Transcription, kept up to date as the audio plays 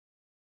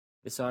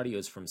This audio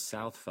is from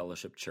South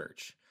Fellowship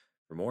Church.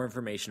 For more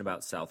information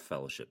about South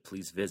Fellowship,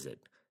 please visit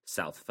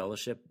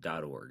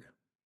southfellowship.org.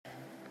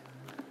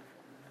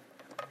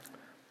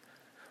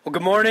 Well,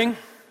 good morning.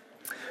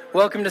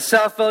 Welcome to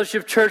South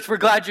Fellowship Church. We're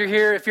glad you're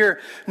here. If you're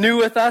new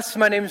with us,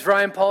 my name is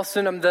Ryan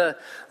Paulson. I'm the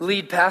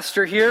lead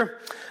pastor here,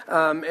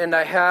 and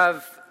I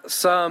have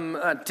some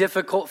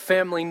difficult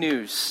family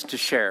news to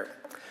share.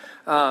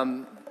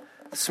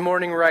 This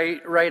morning,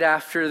 right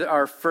after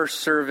our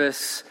first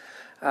service,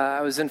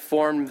 I was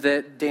informed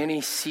that Danny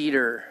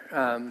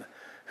Cedar,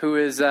 who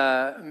is,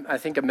 I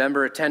think, a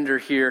member attender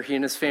here, he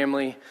and his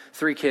family,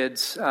 3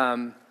 kids,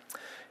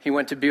 he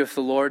went to be with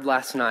the Lord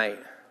last night.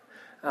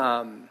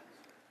 And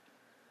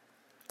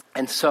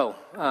so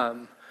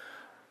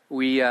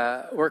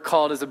we're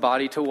called as a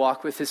body to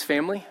walk with his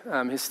family,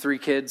 his 3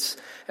 kids.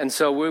 And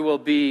so we will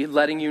be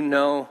letting you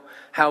know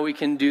how we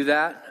can do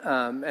that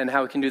and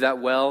how we can do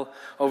that well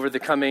over the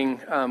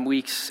coming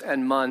weeks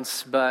and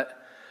months. But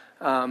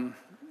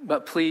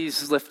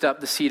please lift up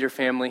the Cedar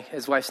family.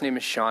 His wife's name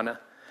is Shauna.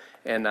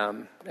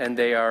 And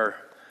they are,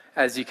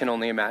 as you can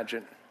only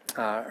imagine,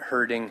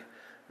 hurting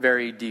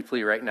very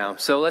deeply right now.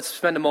 So let's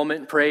spend a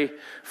moment and pray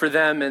for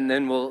them, and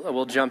then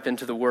we'll jump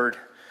into the Word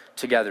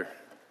together.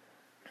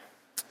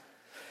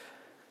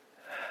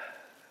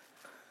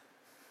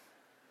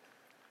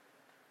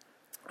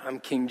 I'm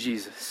King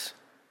Jesus.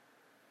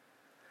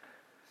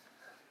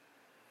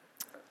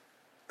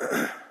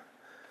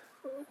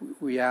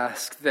 We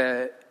ask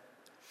that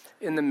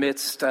in the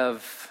midst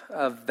of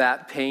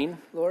that pain,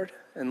 Lord,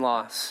 and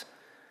loss,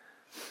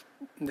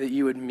 that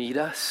you would meet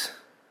us,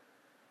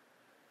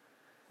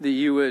 that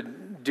you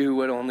would do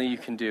what only you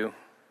can do,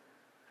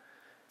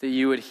 that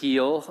you would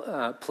heal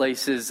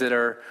places that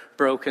are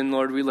broken.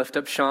 Lord, we lift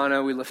up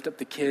Shauna, we lift up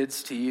the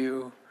kids to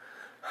you.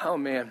 Oh,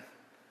 man.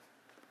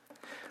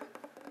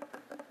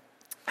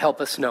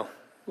 Help us know,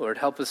 Lord,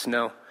 help us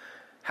know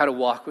how to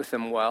walk with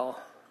them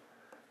well,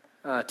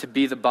 to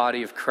be the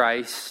body of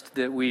Christ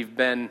that we've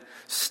been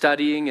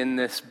studying in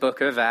this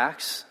book of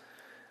Acts,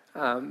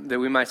 that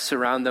we might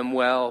surround them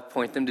well,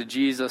 point them to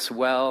Jesus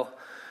well,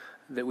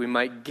 that we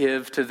might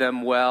give to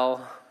them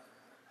well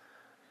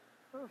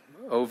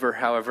over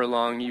however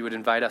long you would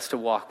invite us to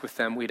walk with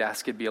them. We'd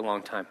ask it be a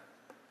long time.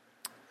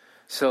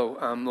 So,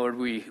 Lord,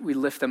 we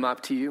lift them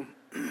up to you,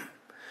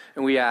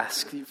 and we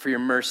ask for your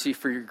mercy,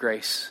 for your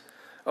grace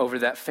over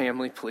that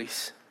family,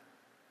 please.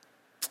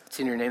 It's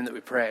in your name that we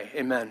pray.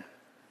 Amen.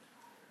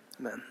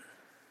 Amen.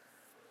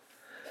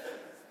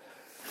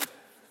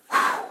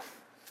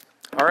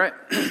 All right.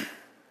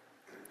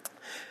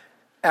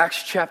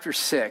 Acts chapter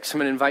 6. I'm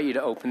going to invite you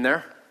to open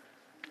there.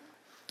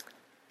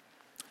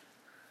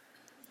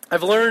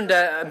 I've learned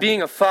that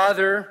being a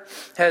father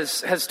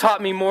has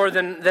taught me more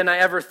than I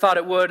ever thought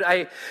it would.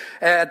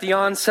 At the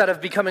onset of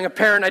becoming a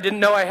parent, I didn't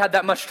know I had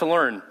that much to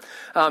learn.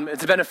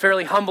 It's been a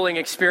fairly humbling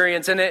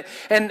experience, and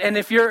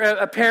if you're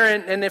a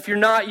parent, and if you're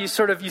not, you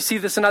see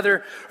this in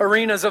other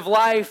arenas of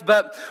life.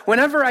 But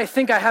whenever I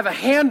think I have a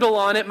handle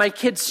on it, my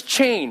kids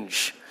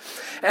change,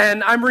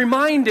 and I'm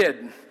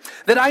reminded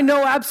that I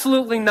know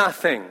absolutely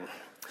nothing.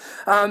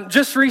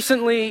 Just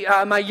recently,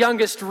 my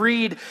youngest,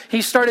 Reed,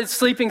 he started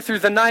sleeping through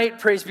the night.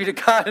 Praise be to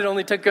God, it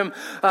only took him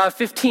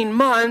 15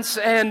 months.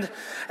 And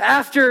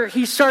after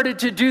he started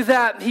to do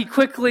that, he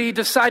quickly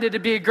decided to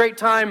be a great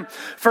time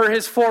for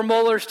his 4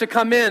 molars to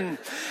come in.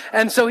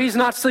 And so he's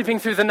not sleeping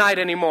through the night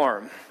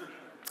anymore.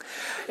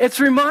 It's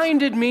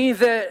reminded me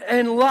that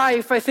in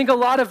life, I think a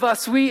lot of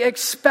us, we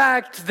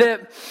expect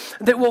that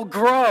we'll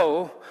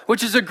grow,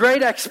 which is a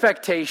great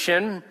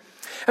expectation.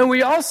 And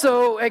we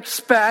also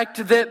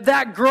expect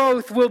that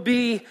growth will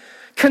be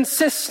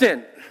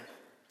consistent,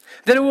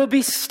 that it will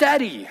be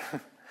steady,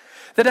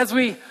 that as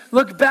we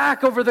look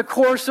back over the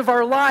course of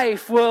our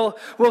life, we'll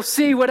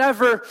see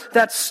whatever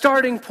that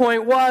starting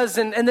point was.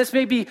 And this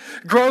may be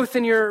growth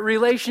in your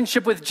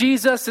relationship with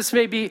Jesus. This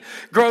may be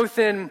growth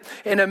in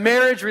a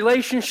marriage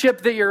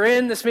relationship that you're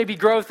in. This may be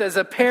growth as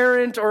a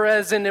parent or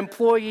as an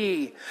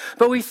employee.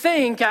 But we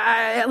think,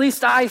 at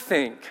least I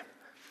think,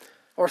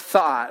 or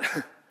thought,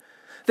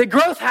 that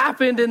growth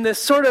happened in this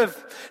sort of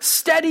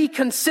steady,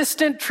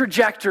 consistent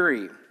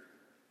trajectory.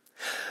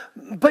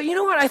 But you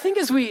know what? I think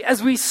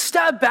as we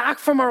step back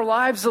from our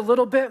lives a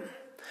little bit,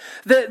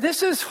 that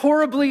this is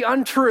horribly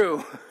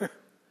untrue.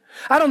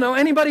 I don't know,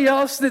 anybody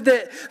else that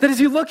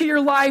as you look at your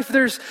life,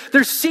 there's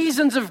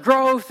seasons of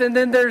growth, and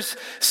then there's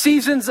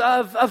seasons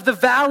of the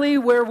valley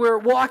where we're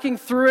walking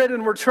through it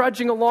and we're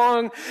trudging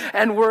along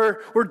and we're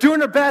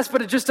doing our best,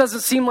 but it just doesn't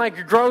seem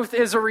like growth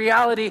is a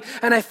reality.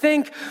 And I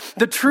think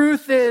the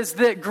truth is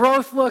that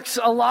growth looks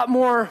a lot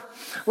more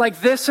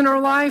like this in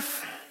our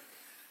life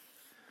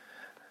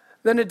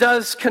than it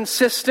does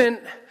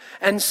consistent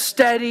and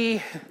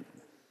steady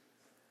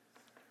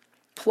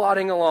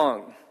plodding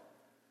along.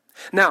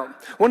 Now,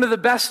 one of the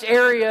best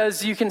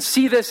areas you can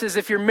see this is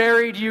if you're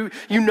married, you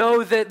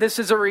know that this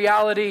is a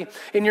reality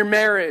in your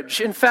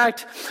marriage. In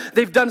fact,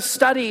 they've done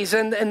studies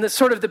and the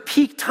sort of the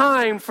peak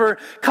time for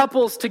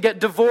couples to get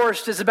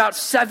divorced is about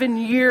 7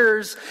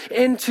 years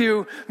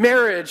into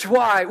marriage.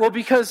 Why? Well,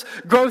 because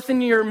growth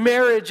in your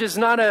marriage is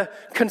not a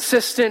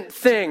consistent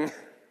thing.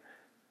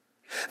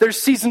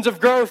 There's seasons of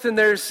growth and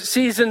there's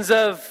seasons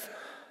of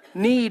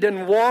need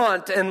and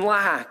want and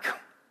lack.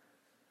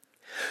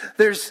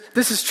 This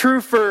is true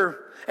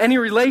for any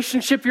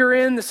relationship you're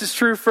in. This is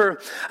true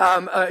for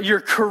your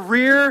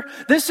career.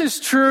 This is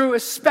true,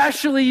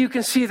 especially you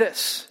can see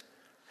this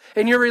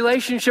in your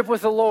relationship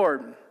with the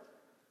Lord.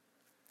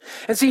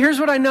 And see, here's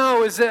what I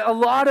know is that a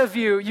lot of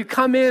you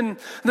come in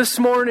this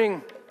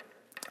morning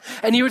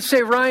and you would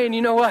say, Ryan,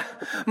 you know what?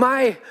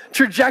 My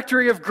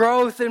trajectory of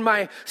growth in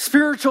my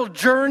spiritual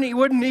journey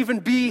wouldn't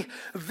even be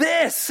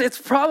this. It's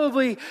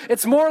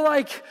more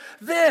like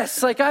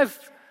this. Like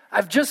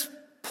I've just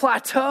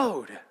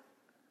plateaued.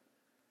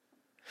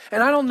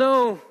 And I don't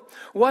know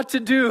what to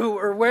do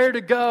or where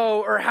to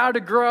go or how to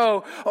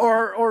grow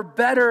or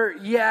better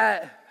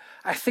yet,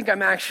 I think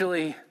I'm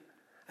actually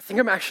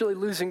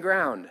losing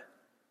ground.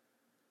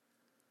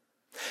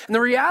 And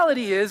the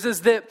reality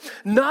is that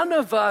none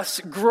of us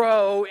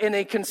grow in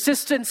a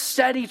consistent,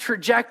 steady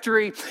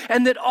trajectory,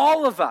 and that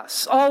all of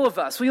us,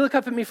 will you look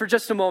up at me for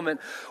just a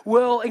moment,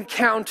 will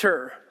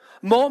encounter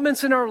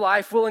moments in our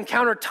life, we'll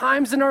encounter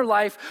times in our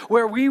life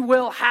where we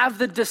will have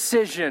the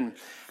decision,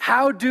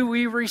 how do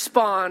we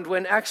respond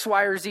when X,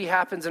 Y, or Z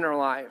happens in our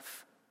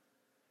life?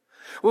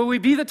 Will we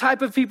be the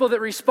type of people that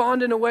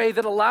respond in a way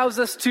that allows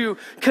us to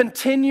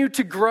continue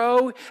to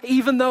grow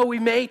even though we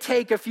may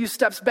take a few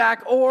steps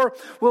back? Or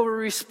will we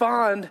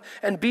respond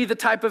and be the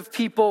type of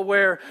people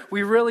where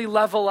we really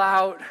level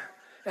out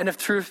and if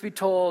truth be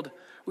told,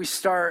 we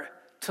start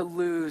to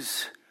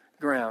lose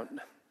ground?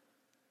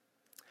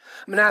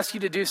 I'm going to ask you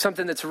to do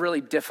something that's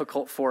really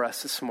difficult for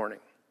us this morning.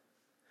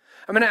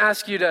 I'm going to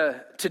ask you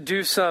to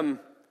do some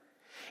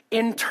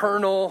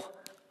internal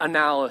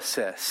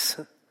analysis,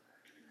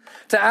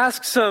 to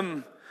ask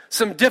some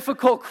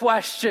difficult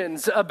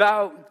questions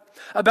about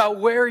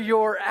where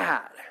you're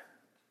at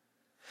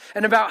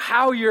and about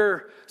how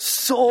your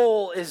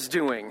soul is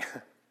doing.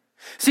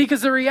 See,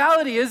 because the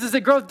reality is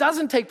that growth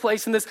doesn't take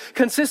place in this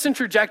consistent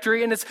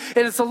trajectory, and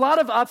it's a lot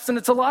of ups and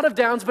it's a lot of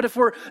downs, but if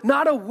we're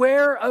not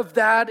aware of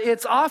that,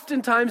 it's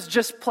oftentimes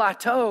just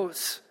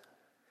plateaus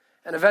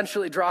and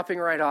eventually dropping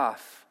right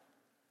off.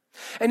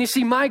 And you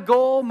see, my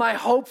goal, my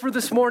hope for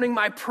this morning,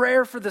 my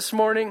prayer for this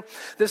morning,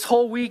 this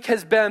whole week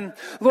has been,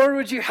 Lord,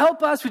 would you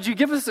help us? Would you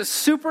give us a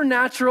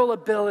supernatural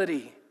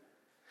ability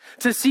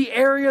to see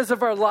areas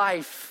of our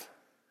life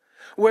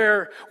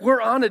where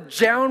we're on a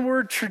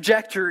downward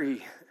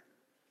trajectory?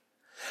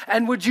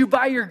 And would you,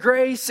 by your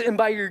grace and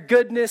by your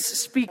goodness,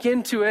 speak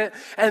into it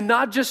and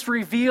not just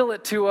reveal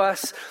it to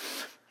us,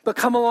 but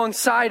come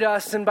alongside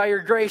us and by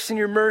your grace and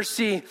your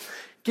mercy,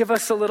 give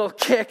us a little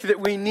kick that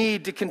we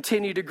need to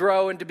continue to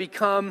grow and to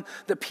become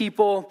the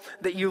people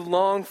that you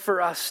long for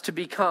us to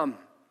become.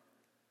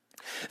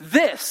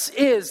 This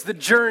is the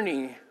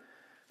journey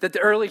that the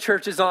early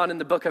church is on in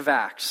the book of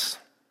Acts.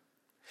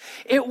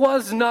 It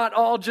was not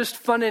all just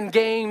fun and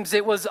games.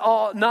 It was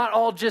not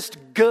all just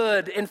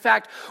good. In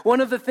fact, one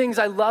of the things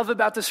I love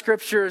about the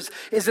scriptures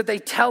is that they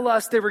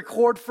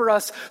record for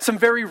us some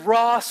very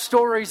raw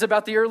stories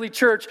about the early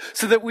church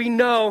so that we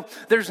know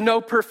there's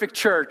no perfect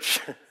church.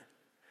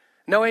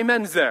 No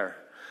amens there.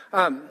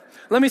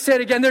 Let me say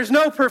it again. There's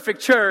no perfect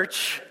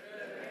church.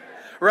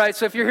 Right,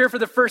 so if you're here for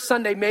the first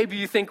Sunday, maybe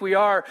you think we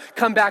are.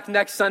 Come back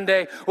next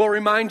Sunday. We'll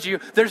remind you,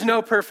 there's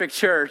no perfect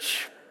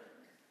church.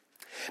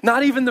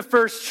 Not even the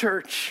first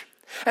church.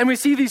 And we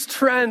see these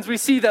trends. We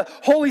see the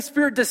Holy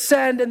Spirit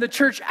descend and the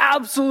church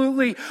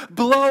absolutely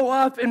blow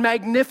up in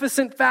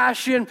magnificent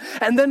fashion.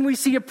 And then we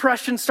see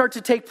oppression start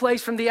to take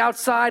place from the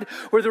outside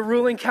where the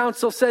ruling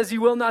council says,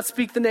 you will not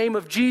speak the name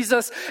of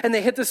Jesus. And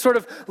they hit this sort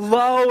of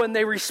low and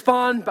they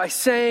respond by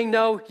saying,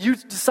 no, you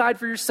decide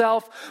for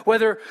yourself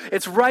whether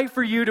it's right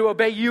for you to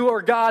obey you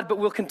or God, but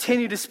we'll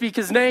continue to speak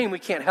his name. We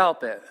can't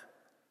help it.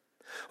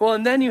 Well,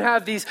 and then you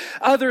have these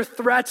other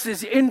threats,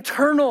 these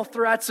internal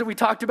threats that we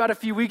talked about a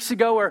few weeks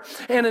ago, where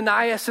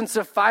Ananias and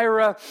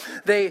Sapphira,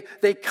 they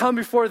come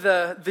before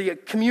the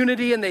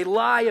community and they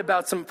lie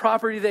about some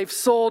property they've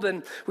sold.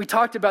 And we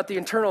talked about the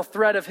internal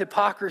threat of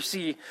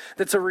hypocrisy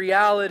that's a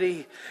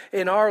reality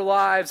in our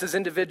lives as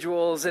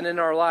individuals and in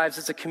our lives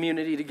as a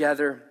community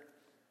together.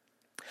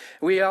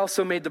 We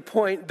also made the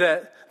point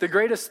that the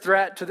greatest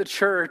threat to the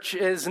church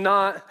is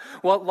not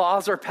what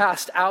laws are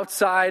passed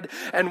outside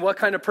and what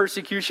kind of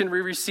persecution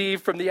we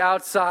receive from the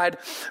outside,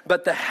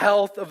 but the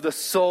health of the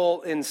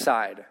soul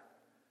inside.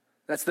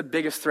 That's the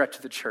biggest threat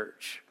to the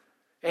church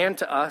and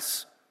to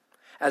us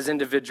as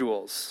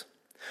individuals.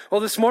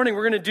 Well, this morning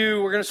we're going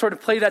to sort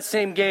of play that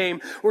same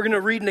game. We're going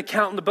to read an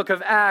account in the book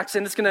of Acts,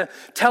 and it's going to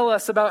tell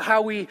us about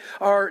how we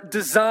are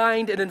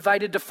designed and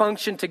invited to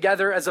function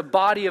together as a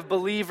body of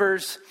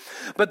believers.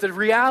 But the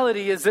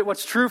reality is that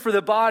what's true for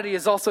the body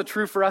is also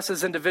true for us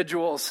as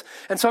individuals.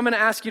 And so I'm going to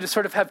ask you to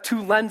sort of have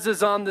two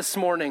lenses on this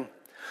morning.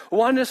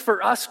 One is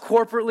for us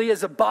corporately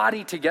as a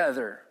body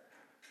together.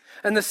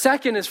 And the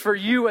second is for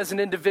you as an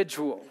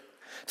individual,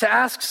 to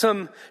ask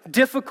some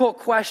difficult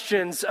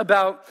questions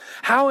about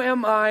how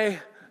am I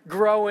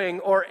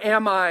growing, or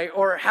am I,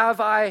 or have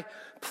I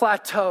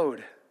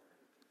plateaued?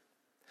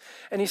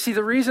 And you see,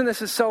 the reason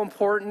this is so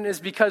important is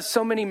because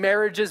so many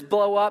marriages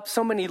blow up,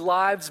 so many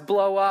lives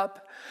blow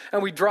up,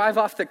 and we drive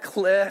off the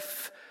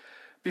cliff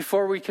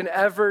before we can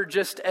ever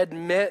just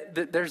admit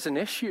that there's an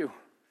issue.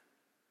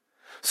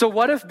 So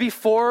what if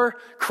before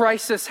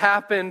crisis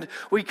happened,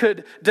 we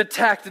could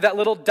detect that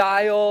little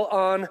dial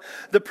on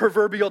the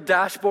proverbial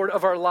dashboard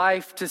of our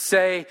life to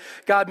say,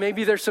 God,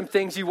 maybe there's some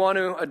things you want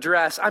to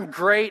address. I'm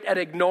great at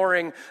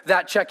ignoring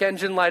that check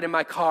engine light in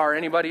my car.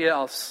 Anybody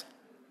else?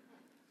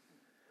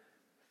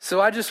 So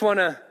I want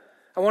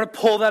to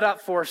pull that up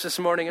for us this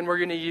morning, and we're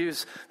going to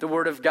use the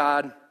Word of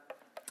God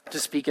to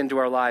speak into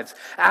our lives.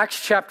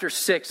 Acts chapter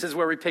 6 is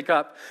where we pick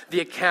up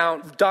the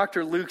account,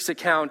 Dr. Luke's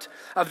account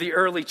of the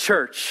early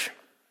church.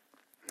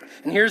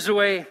 And here's the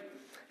way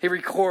he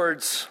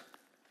records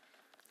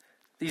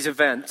these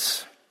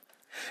events.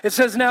 It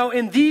says, now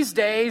in these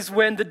days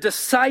when the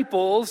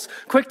disciples,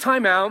 quick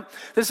time out,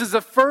 this is the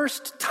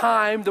first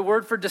time the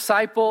word for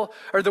disciple,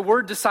 or the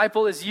word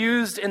disciple, is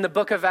used in the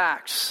book of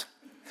Acts.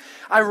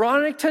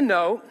 Ironic to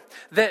note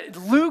that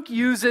Luke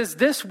uses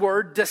this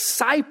word,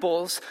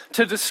 disciples,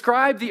 to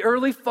describe the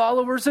early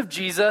followers of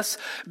Jesus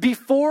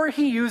before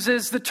he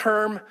uses the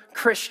term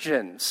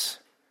Christians.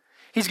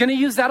 He's going to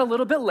use that a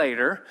little bit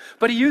later,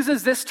 but he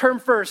uses this term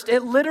first.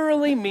 It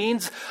literally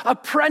means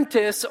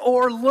apprentice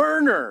or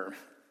learner.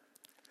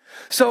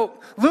 So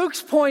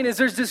Luke's point is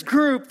there's this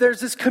group, there's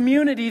this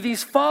community,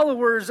 these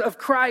followers of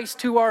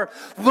Christ who are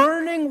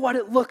learning what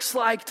it looks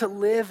like to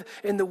live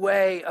in the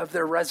way of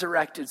their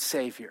resurrected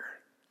Savior.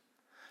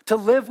 To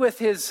live with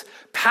his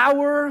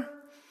power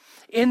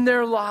in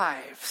their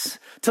lives.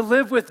 To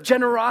live with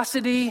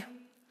generosity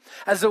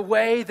as a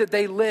way that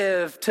they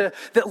live,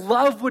 that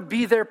love would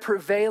be their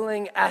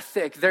prevailing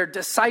ethic. Their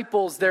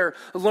disciples, their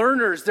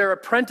learners, their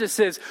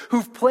apprentices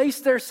who've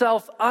placed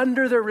themselves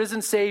under their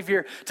risen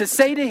Savior to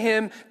say to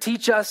him,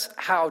 teach us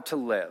how to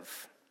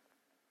live.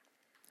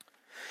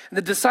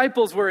 The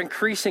disciples were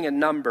increasing in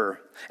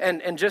number.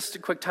 And just a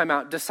quick time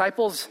out,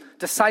 disciples,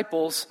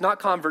 not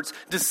converts,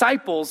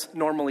 disciples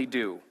normally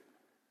do.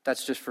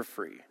 That's just for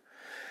free.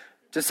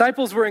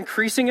 Disciples were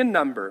increasing in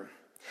number.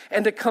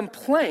 And a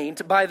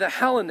complaint by the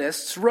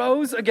Hellenists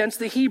rose against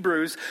the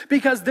Hebrews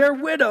because their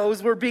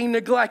widows were being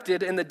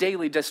neglected in the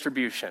daily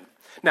distribution.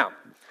 Now,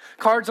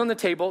 cards on the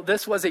table,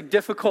 this was a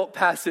difficult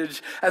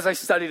passage as I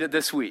studied it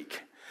this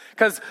week.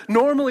 Because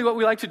normally what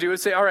we like to do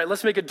is say, all right,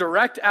 let's make a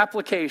direct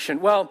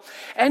application. Well,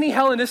 any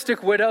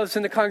Hellenistic widows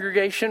in the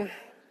congregation?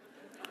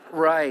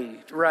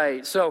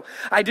 Right. So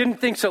I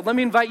didn't think so. Let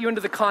me invite you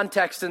into the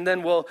context, and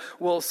then we'll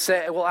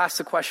ask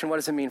the question, what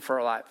does it mean for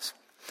our lives?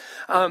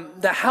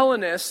 The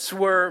Hellenists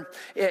were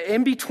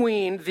in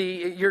between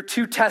your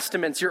two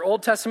testaments, your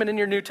Old Testament and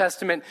your New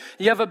Testament.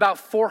 You have about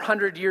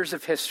 400 years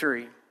of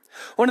history.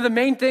 One of the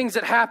main things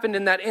that happened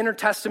in that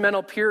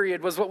intertestamental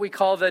period was what we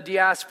call the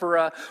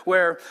diaspora,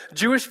 where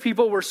Jewish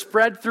people were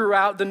spread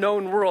throughout the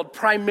known world,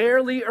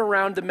 primarily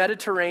around the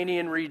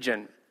Mediterranean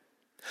region.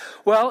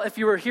 Well, if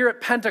you were here at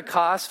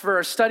Pentecost for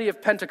a study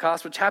of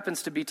Pentecost, which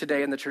happens to be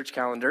today in the church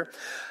calendar,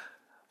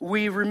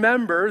 we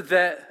remember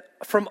that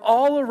from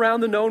all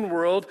around the known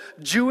world,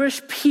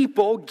 Jewish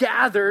people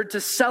gathered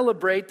to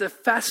celebrate the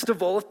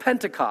festival of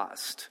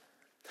Pentecost.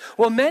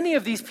 Well, many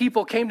of these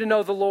people came to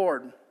know the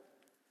Lord,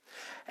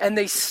 and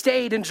they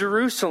stayed in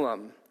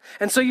Jerusalem.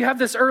 And so you have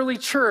this early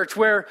church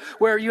where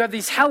you have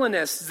these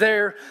Hellenists.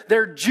 They're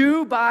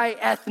Jew by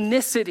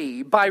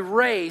ethnicity, by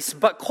race,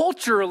 but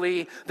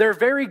culturally, they're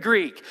very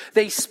Greek.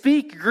 They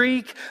speak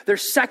Greek. Their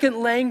second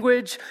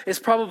language is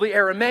probably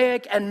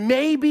Aramaic. And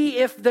maybe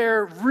if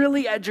they're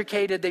really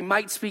educated, they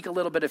might speak a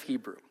little bit of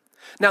Hebrew.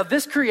 Now,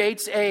 this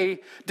creates a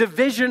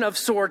division of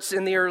sorts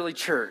in the early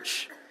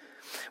church.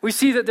 We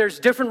see that there's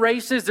different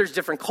races, there's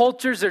different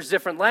cultures, there's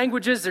different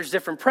languages, there's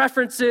different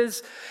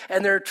preferences,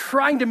 and they're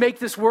trying to make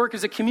this work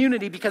as a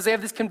community because they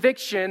have this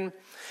conviction,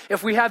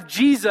 if we have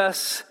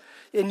Jesus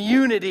in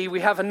unity, we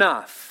have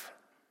enough.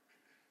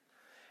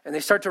 And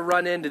they start to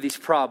run into these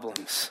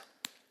problems.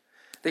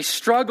 They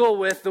struggle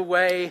with the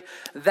way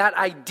that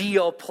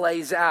ideal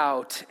plays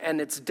out,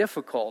 and it's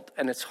difficult,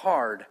 and it's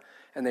hard,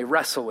 and they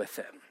wrestle with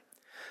it.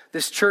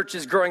 This church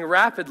is growing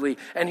rapidly,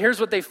 and here's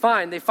what they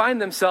find. They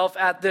find themselves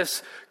at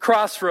this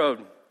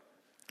crossroad.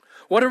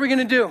 What are we going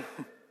to do?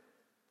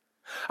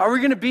 Are we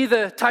going to be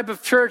the type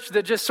of church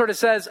that just sort of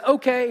says,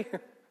 okay,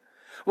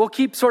 we'll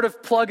keep sort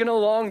of plugging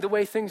along the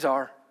way things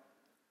are?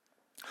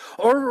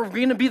 Or we're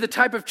going to be the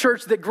type of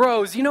church that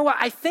grows. You know what?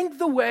 I think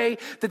the way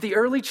that the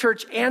early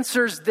church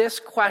answers this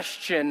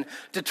question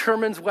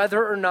determines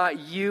whether or not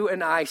you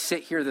and I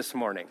sit here this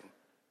morning.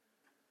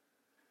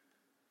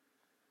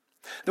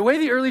 The way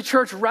the early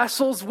church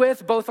wrestles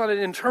with, both on an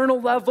internal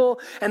level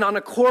and on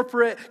a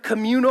corporate,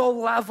 communal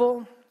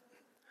level,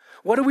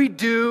 what do we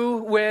do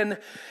when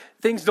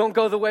things don't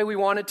go the way we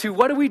want it to?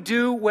 What do we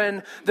do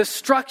when the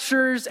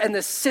structures and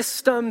the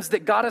systems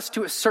that got us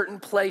to a certain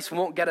place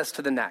won't get us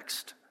to the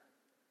next?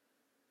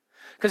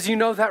 Because you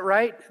know that,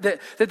 right? That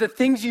the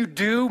things you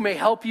do may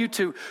help you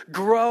to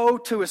grow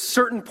to a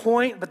certain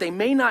point, but they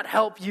may not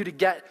help you to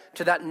get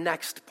to that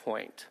next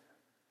point.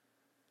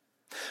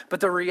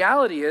 But the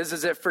reality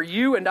is that for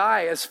you and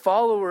I, as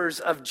followers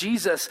of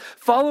Jesus,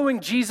 following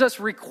Jesus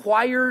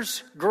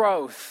requires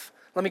growth.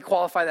 Let me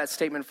qualify that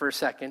statement for a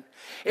second.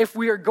 If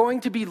we are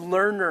going to be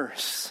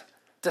learners,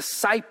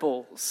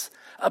 disciples,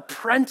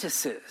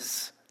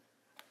 apprentices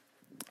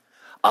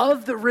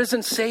of the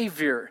risen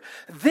Savior,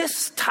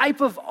 this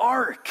type of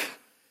arc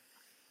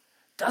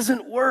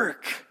doesn't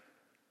work.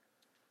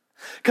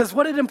 Because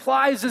what it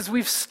implies is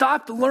we've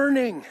stopped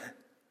learning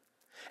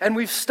and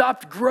we've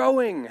stopped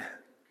growing.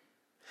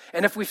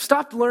 And if we've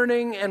stopped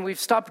learning and we've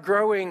stopped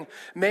growing,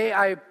 may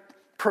I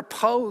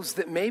propose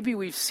that maybe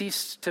we've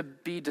ceased to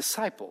be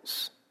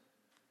disciples.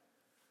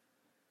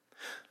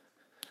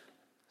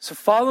 So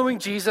following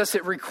Jesus,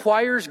 it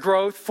requires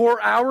growth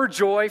for our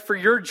joy, for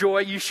your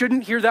joy. You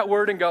shouldn't hear that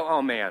word and go,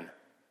 oh man.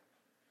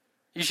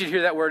 You should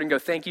hear that word and go,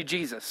 thank you,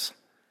 Jesus,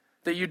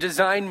 that you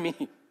designed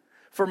me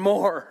for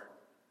more.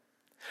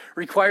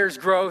 Requires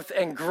growth,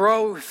 and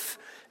growth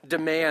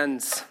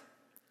demands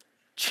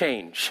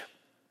change.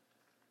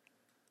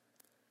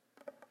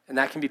 And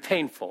that can be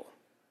painful.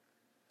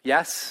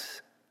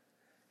 Yes?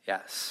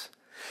 Yes.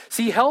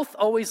 See, health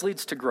always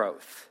leads to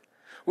growth,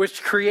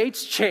 which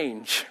creates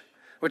change,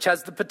 which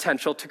has the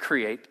potential to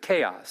create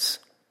chaos.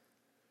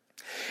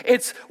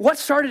 It's what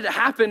started to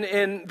happen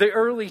in the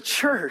early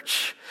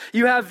church.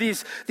 You have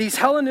these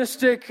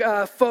Hellenistic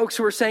folks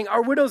who are saying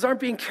our widows aren't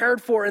being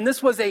cared for, and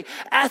this was an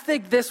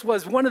ethic. This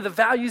was one of the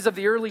values of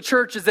the early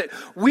church, is that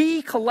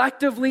we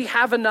collectively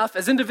have enough.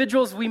 As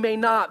individuals, we may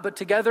not, but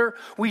together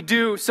we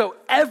do. So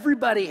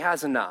everybody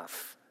has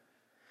enough.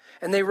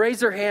 And they raise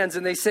their hands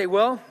and they say,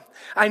 well,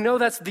 I know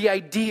that's the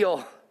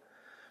ideal,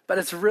 but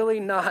it's really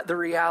not the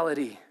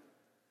reality.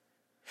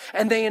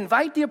 And they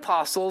invite the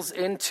apostles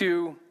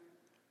into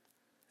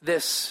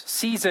this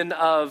season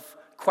of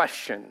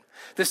question,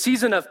 the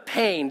season of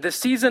pain, the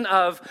season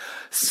of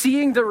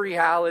seeing the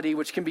reality,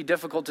 which can be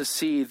difficult to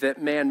see, that,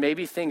 man,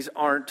 maybe things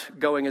aren't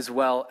going as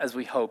well as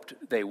we hoped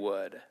they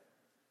would.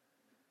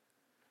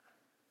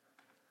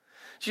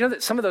 Do you know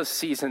that some of those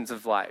seasons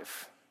of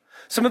life,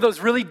 some of those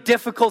really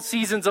difficult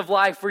seasons of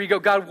life where you go,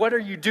 God, what are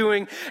you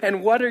doing?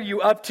 And what are you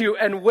up to?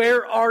 And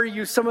where are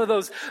you? Some of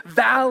those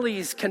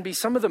valleys can be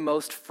some of the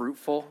most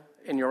fruitful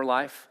in your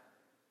life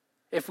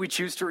if we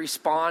choose to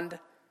respond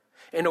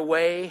in a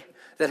way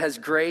that has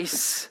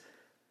grace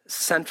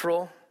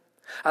central.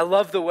 I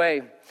love the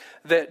way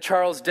that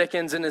Charles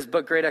Dickens in his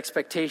book Great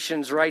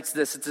Expectations writes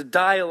this. It's a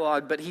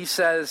dialogue, but he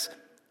says,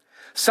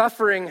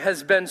 suffering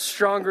has been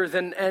stronger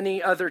than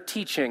any other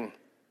teaching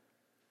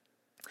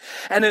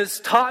and has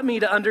taught me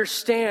to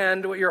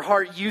understand what your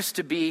heart used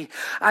to be.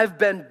 I've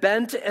been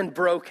bent and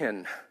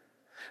broken,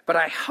 but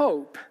I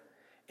hope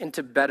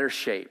into better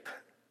shape.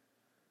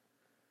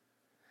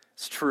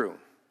 It's true.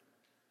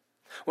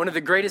 One of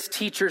the greatest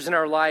teachers in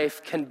our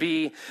life can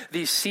be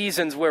these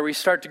seasons where we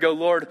start to go,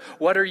 Lord,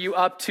 what are you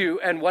up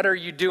to and what are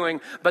you doing?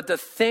 But the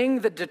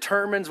thing that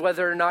determines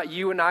whether or not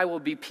you and I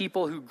will be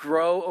people who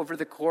grow over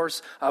the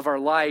course of our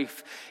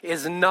life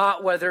is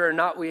not whether or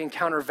not we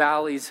encounter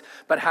valleys,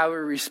 but how we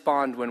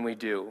respond when we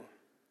do.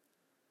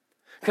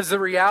 Because the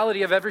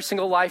reality of every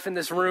single life in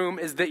this room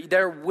is that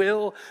there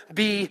will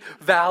be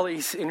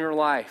valleys in your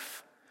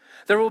life.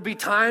 There will be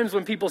times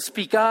when people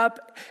speak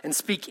up and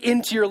speak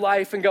into your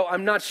life and go,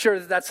 I'm not sure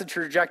that that's the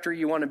trajectory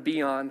you want to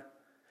be on.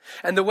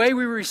 And the way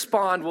we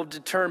respond will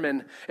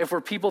determine if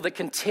we're people that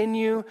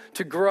continue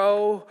to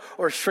grow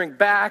or shrink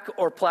back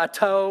or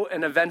plateau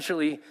and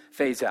eventually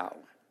phase out.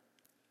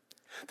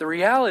 The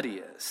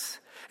reality is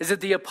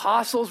that the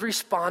apostles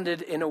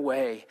responded in a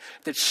way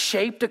that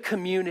shaped a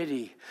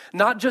community,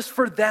 not just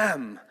for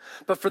them,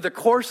 but for the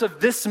course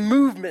of this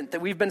movement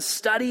that we've been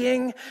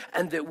studying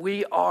and that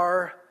we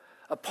are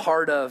a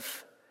part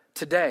of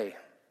today.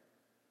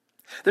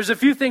 There's a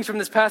few things from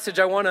this passage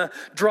I want to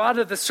draw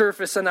to the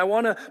surface and I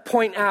want to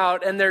point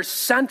out, and they're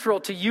central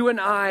to you and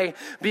I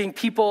being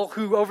people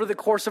who over the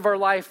course of our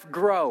life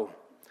grow,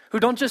 who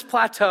don't just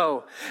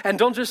plateau and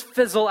don't just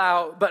fizzle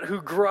out, but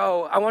who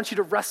grow. I want you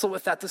to wrestle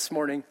with that this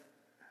morning.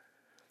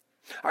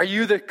 Are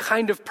you the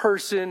kind of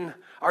person,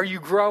 are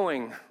you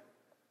growing?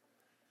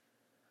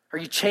 Are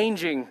you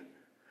changing?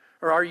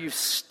 Or are you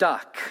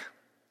stuck?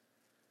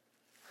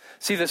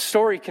 See, the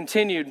story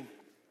continued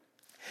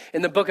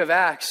in the book of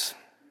Acts.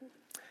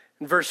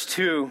 In verse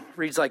 2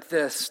 reads like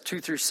this, 2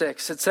 through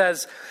 6. It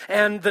says,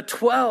 and the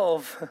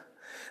 12,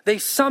 they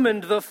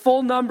summoned the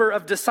full number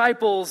of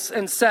disciples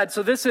and said,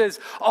 so this is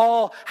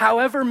all,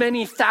 however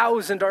many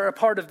thousand are a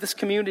part of this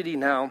community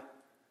now,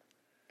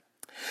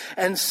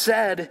 and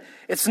said,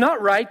 it's not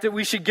right that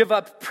we should give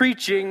up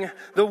preaching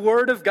the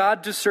word of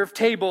God to serve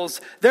tables.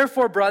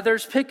 Therefore,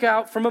 brothers, pick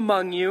out from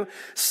among you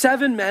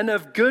 7 men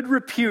of good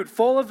repute,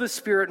 full of the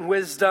Spirit and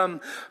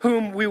wisdom,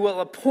 whom we will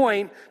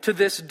appoint to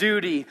this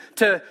duty,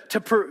 to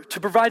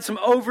provide some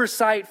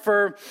oversight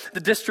for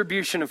the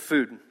distribution of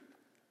food.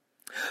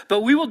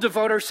 But we will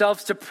devote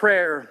ourselves to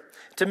prayer,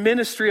 to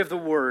ministry of the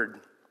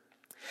word.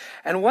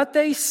 And what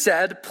they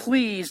said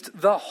pleased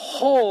the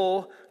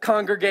whole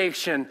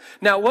congregation.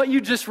 Now, what you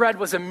just read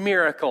was a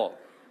miracle.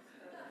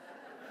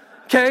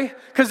 Okay?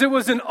 Because it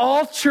was an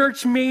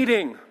all-church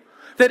meeting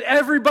that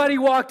everybody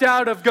walked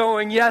out of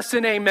going, yes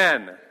and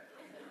amen.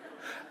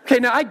 Okay,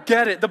 now I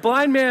get it. The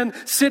blind man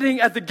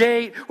sitting at the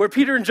gate where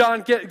Peter and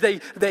John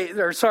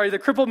the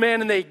crippled man,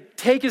 and they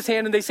take his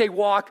hand and they say,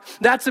 walk.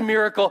 That's a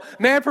miracle.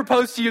 May I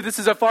propose to you, this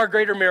is a far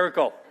greater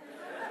miracle.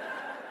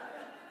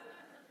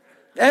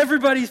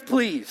 Everybody's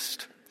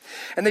pleased.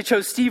 And they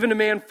chose Stephen, a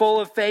man full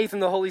of faith in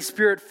the Holy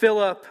Spirit,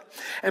 Philip,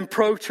 and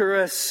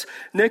Prochorus,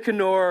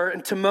 Nicanor,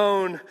 and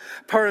Timon,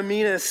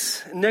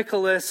 Parmenas,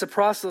 Nicholas, a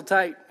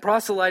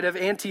proselyte of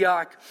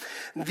Antioch.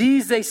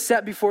 These they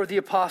set before the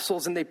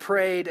apostles, and they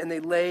prayed, and they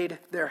laid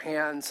their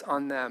hands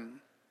on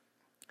them.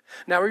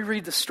 Now we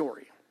read the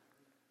story.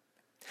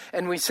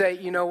 And we say,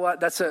 you know what,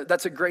 that's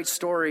a great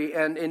story.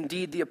 And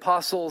indeed, the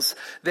apostles,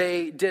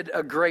 they did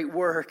a great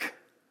work.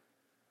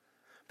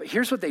 But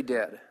here's what they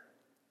did.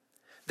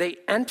 They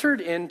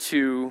entered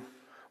into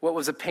what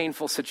was a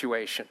painful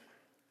situation.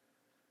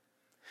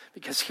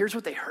 Because here's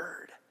what they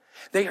heard.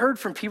 They heard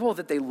from people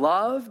that they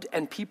loved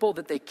and people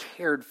that they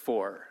cared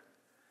for.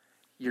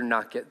 You're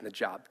not getting the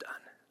job done.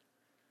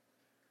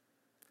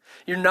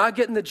 You're not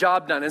getting the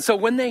job done. And so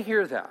when they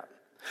hear that,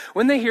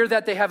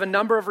 they have a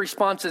number of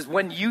responses.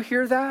 When you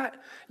hear that,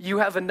 you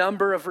have a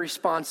number of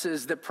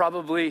responses that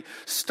probably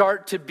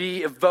start to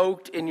be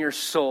evoked in your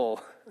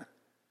soul.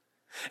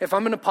 If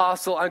I'm an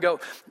apostle, I go,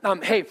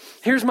 hey,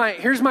 here's my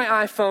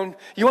iPhone.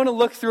 You want to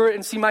look through it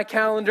and see my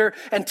calendar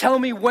and tell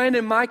me when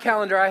in my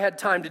calendar I had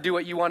time to do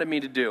what you wanted me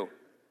to do.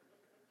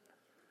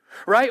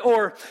 Right?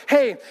 Or,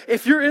 hey,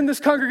 if you're in this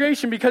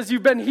congregation because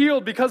you've been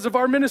healed because of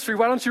our ministry,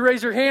 why don't you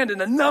raise your hand?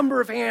 And a number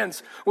of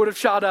hands would have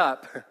shot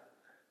up.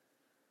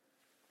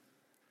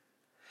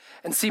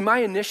 And see, my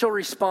initial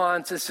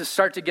response is to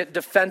start to get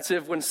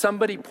defensive when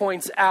somebody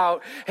points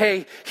out,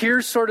 hey,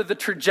 here's sort of the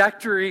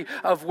trajectory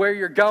of where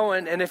you're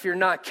going, and if you're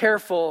not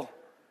careful,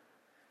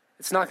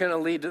 it's not going to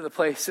lead to the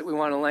place that we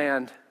want to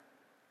land.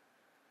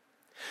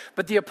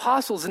 But the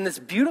apostles, in this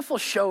beautiful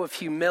show of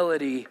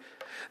humility,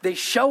 they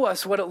show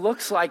us what it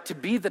looks like to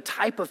be the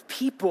type of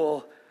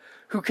people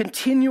who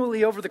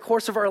continually over the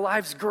course of our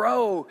lives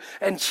grow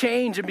and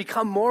change and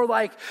become more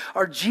like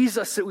our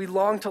Jesus that we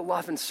long to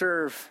love and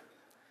serve.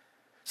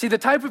 See, the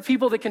type of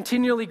people that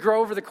continually grow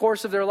over the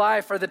course of their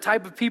life are the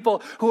type of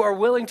people who are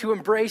willing to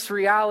embrace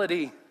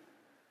reality.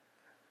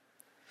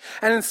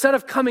 And instead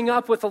of coming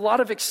up with a lot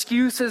of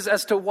excuses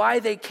as to why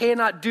they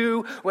cannot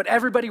do what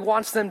everybody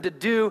wants them to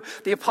do,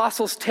 the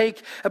apostles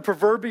take a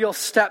proverbial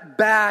step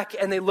back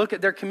and they look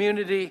at their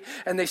community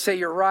and they say,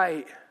 you're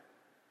right.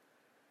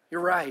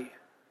 You're right.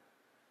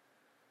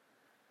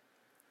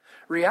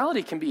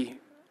 Reality can be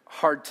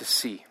hard to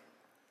see.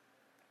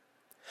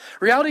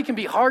 Reality can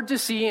be hard to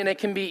see and it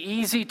can be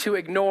easy to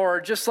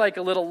ignore, just like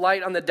a little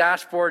light on the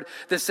dashboard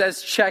that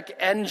says check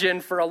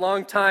engine. For a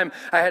long time,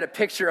 I had a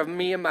picture of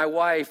me and my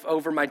wife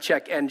over my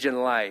check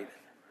engine light.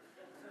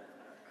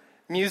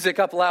 Music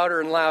up louder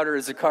and louder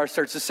as the car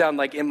starts to sound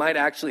like it might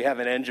actually have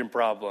an engine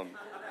problem.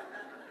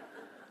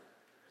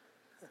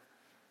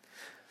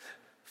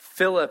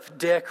 Philip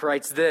Dick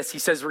writes this. He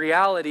says,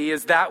 reality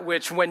is that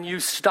which when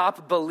you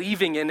stop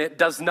believing in it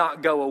does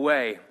not go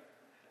away.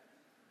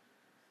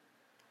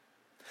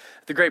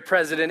 The great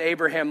President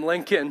Abraham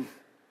Lincoln,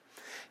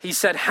 he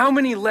said, how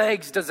many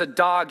legs does a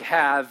dog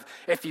have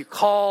if you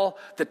call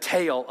the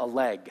tail a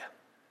leg?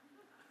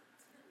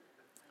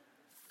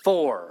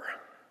 4.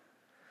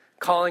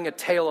 Calling a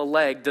tail a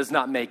leg does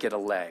not make it a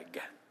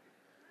leg.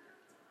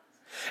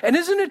 And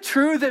isn't it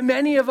true that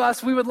many of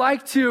us, we would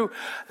like to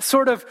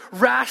sort of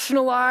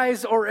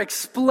rationalize or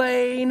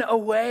explain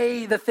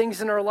away the things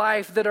in our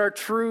life that are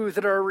true,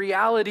 that are a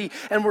reality,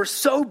 and we're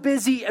so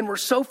busy and we're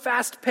so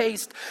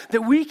fast-paced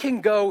that we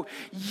can go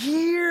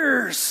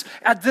years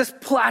at this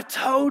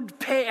plateaued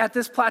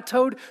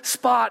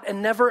spot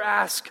and never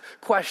ask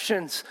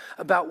questions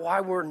about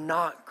why we're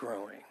not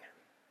growing.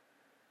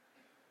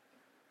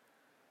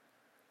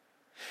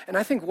 And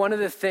I think one of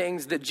the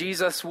things that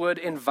Jesus would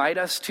invite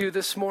us to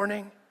this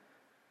morning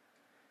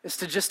is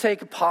to just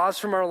take a pause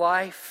from our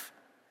life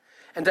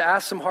and to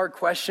ask some hard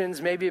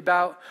questions, maybe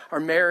about our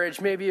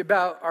marriage, maybe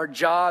about our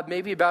job,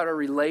 maybe about our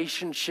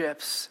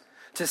relationships,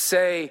 to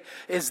say,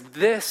 is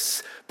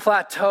this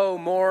plateau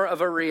more of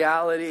a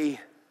reality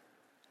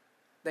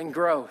than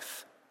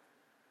growth?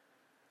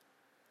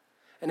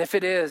 And if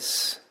it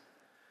is,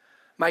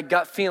 My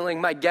gut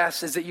feeling, my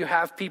guess is that you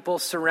have people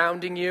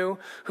surrounding you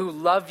who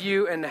love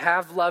you and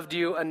have loved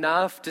you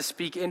enough to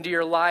speak into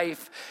your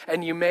life,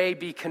 and you may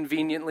be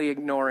conveniently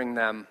ignoring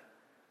them.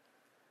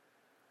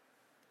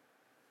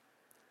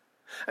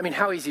 I mean,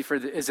 how easy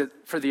is it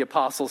for the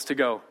apostles to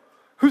go,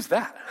 "Who's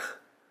that?"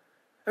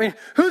 I mean,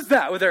 who's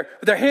that with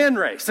their hand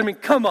raised? I mean,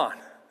 come on.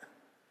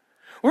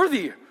 We're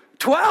the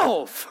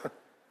 12.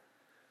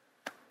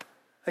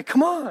 Like,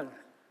 come on.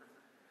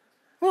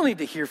 We don't need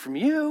to hear from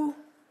you.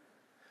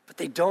 But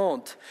they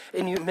don't.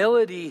 In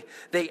humility,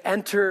 they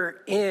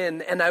enter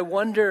in. And I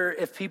wonder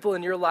if people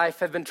in your life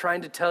have been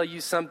trying to tell you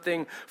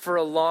something for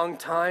a long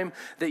time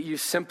that you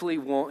simply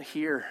won't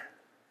hear.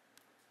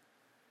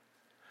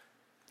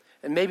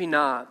 And maybe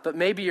not, but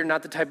maybe you're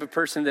not the type of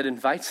person that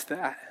invites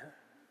that.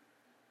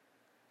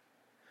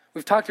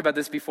 We've talked about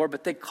this before,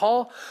 but they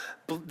call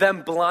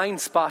them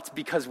blind spots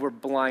because we're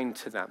blind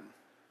to them.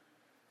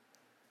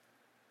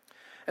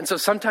 And so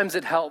sometimes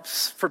it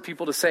helps for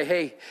people to say,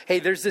 hey,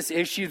 there's this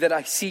issue that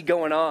I see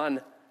going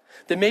on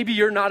that maybe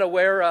you're not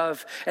aware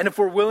of. And if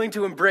we're willing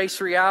to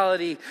embrace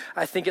reality,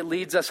 I think it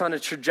leads us on a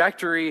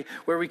trajectory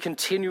where we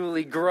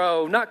continually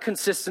grow, not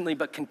consistently,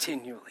 but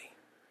continually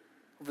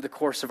over the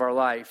course of our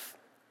life.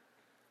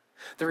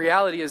 The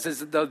reality is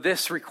though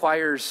this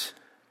requires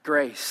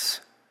grace.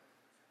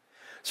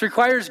 This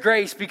requires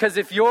grace because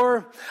if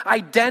your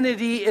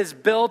identity is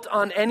built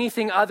on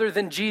anything other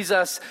than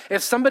Jesus,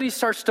 if somebody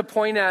starts to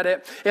point at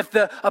it, if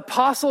the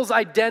apostles'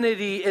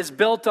 identity is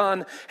built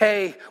on,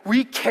 hey,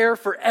 we care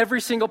for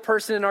every single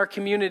person in our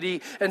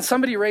community, and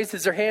somebody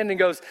raises their hand and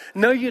goes,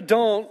 "No, you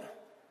don't,"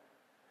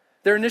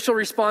 their initial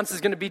response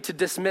is going to be to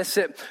dismiss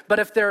it. But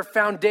if their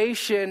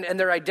foundation and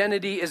their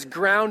identity is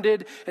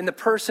grounded in the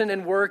person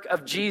and work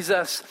of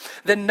Jesus,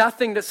 then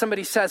nothing that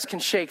somebody says can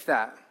shake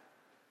that.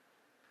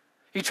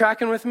 You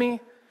tracking with me?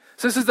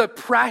 So this is the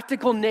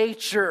practical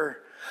nature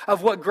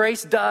of what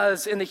grace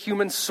does in the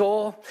human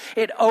soul.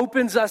 It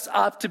opens us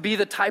up to be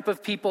the type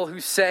of people who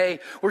say,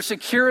 we're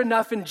secure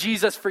enough in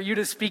Jesus for you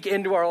to speak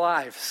into our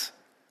lives.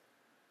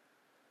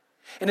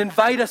 And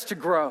invite us to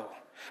grow.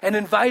 And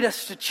invite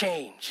us to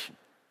change.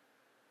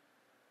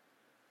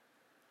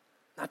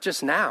 Not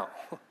just now,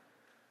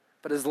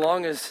 but as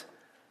long as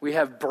we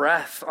have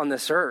breath on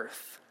this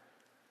earth.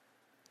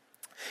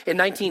 In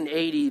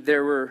 1980,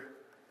 there were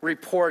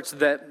reports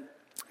that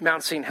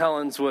Mount St.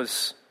 Helens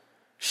was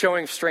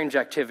showing strange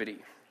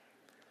activity.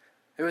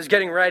 It was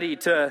getting ready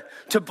to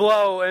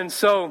blow, and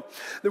so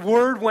the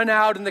word went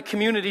out in the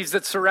communities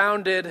that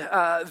surrounded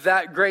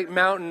that great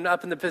mountain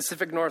up in the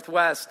Pacific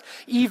Northwest.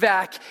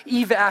 Evac,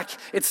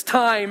 it's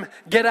time,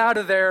 get out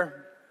of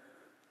there.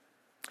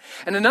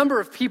 And a number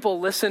of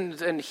people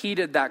listened and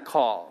heeded that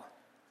call.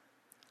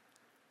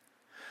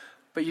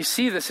 But you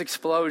see this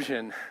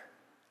explosion.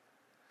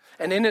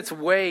 And in its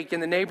wake, in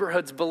the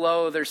neighborhoods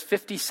below, there's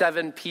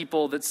 57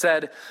 people that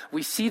said,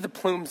 we see the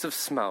plumes of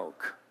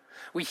smoke.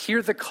 We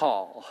hear the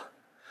call,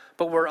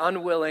 but we're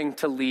unwilling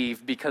to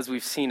leave because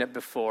we've seen it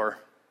before.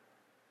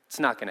 It's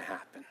not going to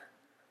happen.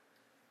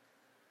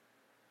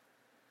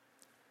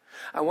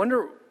 I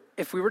wonder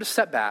if we were to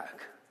step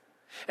back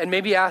and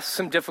maybe ask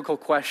some difficult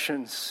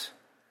questions.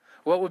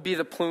 What would be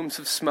the plumes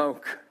of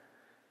smoke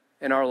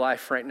in our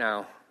life right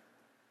now?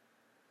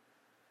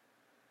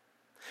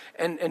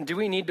 And do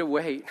we need to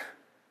wait?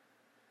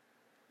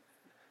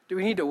 Do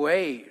we need to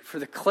wait for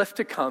the cliff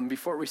to come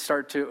before we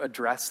start to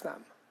address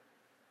them?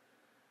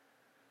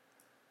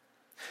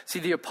 See,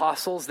 the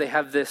apostles, they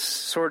have this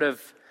sort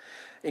of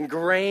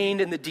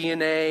ingrained in the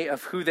DNA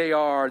of who they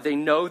are. They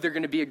know they're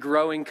going to be a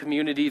growing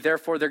community,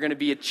 therefore they're going to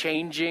be a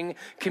changing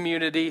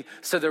community,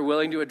 so they're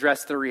willing to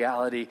address the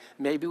reality.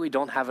 Maybe we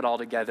don't have it all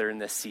together in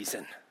this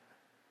season.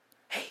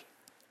 Hey,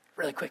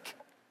 really quick,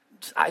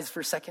 just eyes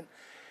for a second.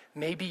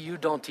 Maybe you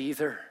don't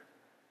either.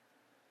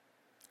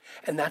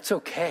 And that's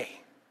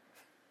okay.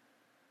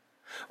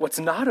 What's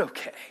not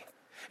okay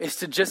is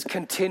to just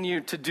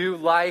continue to do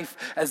life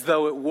as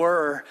though it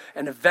were,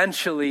 and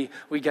eventually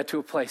we get to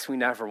a place we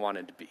never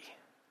wanted to be.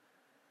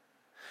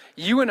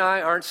 You and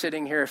I aren't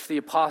sitting here if the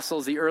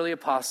apostles, the early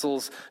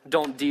apostles,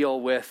 don't deal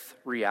with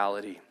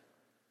reality.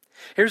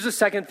 Here's the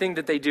second thing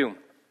that they do.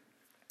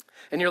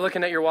 And you're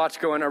looking at your watch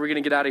going, are we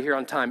going to get out of here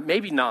on time?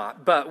 Maybe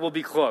not, but we'll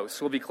be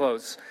close. We'll be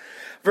close.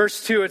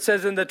 Verse 2, it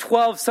says, and the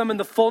 12 summoned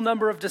the full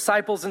number of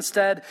disciples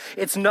instead.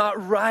 It's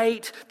not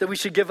right that we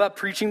should give up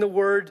preaching the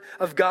word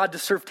of God to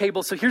serve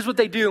tables. So here's what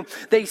they do.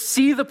 They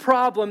see the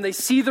problem, they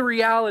see the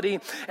reality,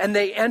 and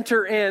they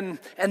enter in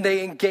and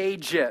they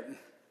engage it.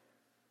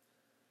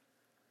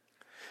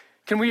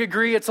 Can we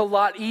agree it's a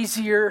lot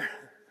easier,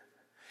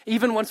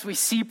 even once we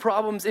see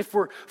problems, if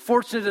we're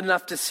fortunate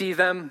enough to see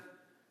them,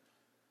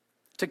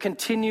 to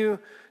continue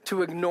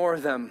to ignore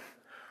them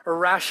or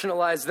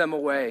rationalize them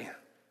away?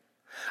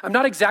 I'm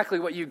not exactly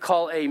what you'd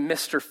call a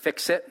Mr.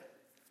 Fix-It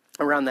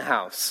around the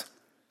house.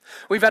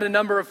 We've had a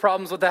number of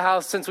problems with the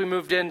house since we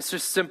moved in. It's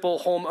just simple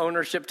home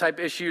ownership type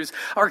issues.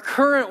 Our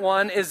current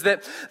one is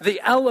that the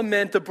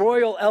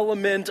broil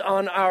element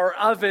on our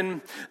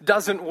oven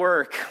doesn't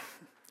work.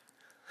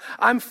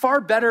 I'm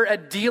far better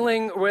at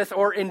dealing with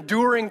or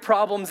enduring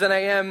problems than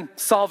I am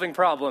solving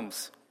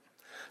problems.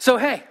 So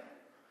hey,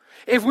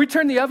 if we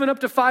turn the oven up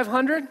to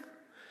 500,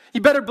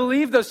 you better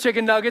believe those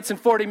chicken nuggets in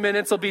 40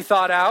 minutes will be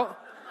thawed out.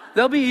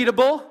 They'll be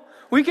eatable.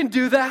 We can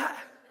do that.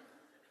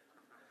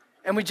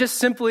 And we just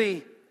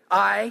simply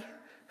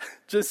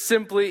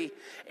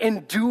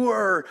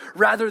endure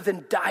rather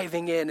than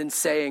diving in and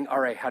saying, all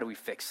right, how do we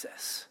fix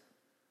this?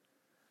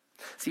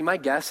 See, my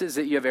guess is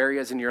that you have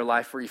areas in your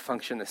life where you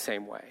function the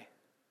same way.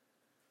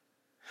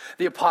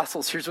 The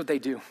apostles, here's what they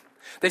do.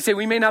 They say,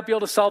 we may not be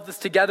able to solve this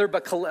together,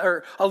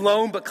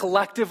 alone, but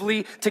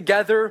collectively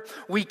together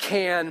we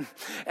can.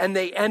 And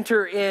they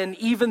enter in,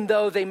 even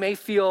though they may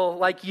feel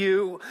like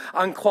you,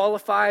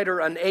 unqualified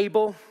or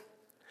unable,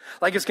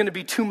 like it's going to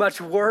be too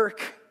much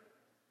work.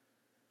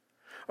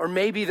 Or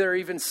maybe they're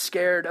even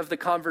scared of the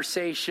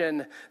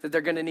conversation that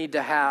they're going to need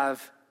to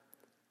have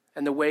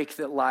and the wake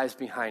that lies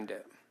behind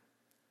it.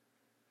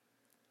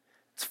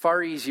 It's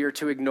far easier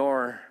to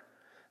ignore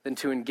than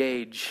to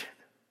engage.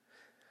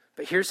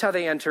 But here's how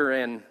they enter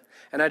in.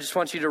 And I just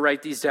want you to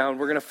write these down.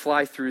 We're going to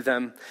fly through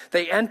them.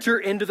 They enter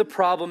into the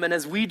problem. And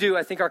as we do,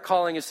 I think our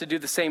calling is to do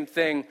the same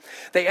thing.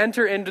 They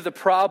enter into the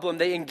problem.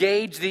 They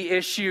engage the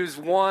issues,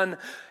 one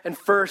and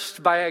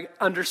first, by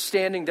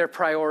understanding their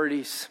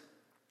priorities.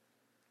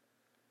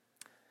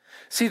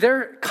 See,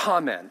 their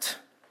comment,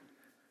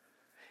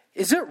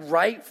 is it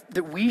right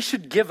that we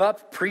should give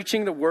up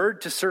preaching the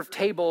word to serve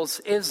tables,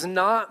 is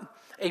not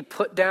a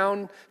put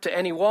down to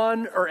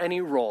anyone or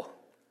any role.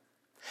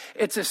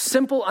 It's a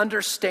simple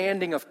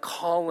understanding of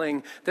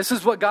calling. This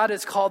is what God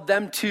has called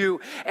them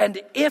to.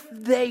 And if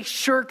they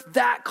shirk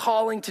that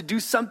calling to do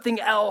something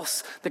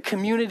else, the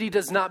community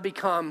does not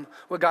become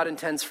what God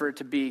intends for it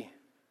to be.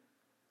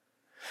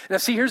 Now,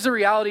 see, here's the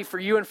reality for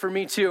you and for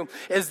me too,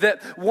 is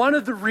that one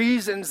of the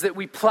reasons that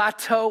we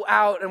plateau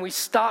out and we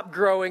stop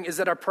growing is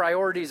that our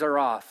priorities are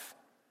off.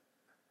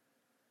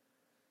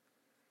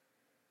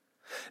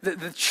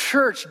 The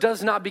church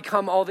does not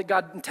become all that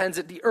God intends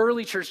it. The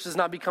early church does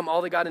not become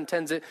all that God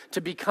intends it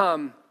to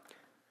become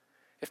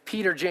if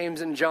Peter,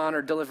 James, and John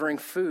are delivering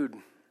food.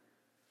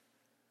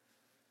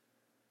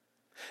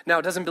 Now,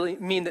 it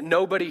doesn't mean that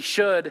nobody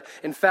should.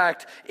 In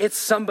fact, it's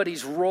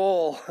somebody's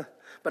role,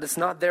 but it's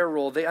not their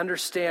role. They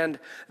understand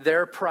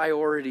their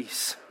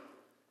priorities.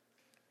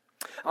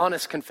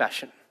 Honest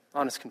confession.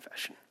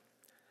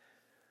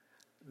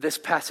 This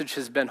passage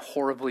has been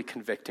horribly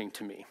convicting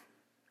to me.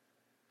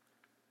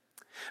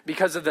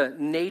 Because of the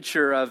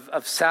nature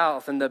of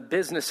South and the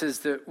businesses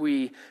that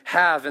we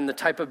have and the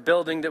type of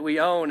building that we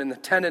own and the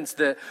tenants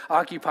that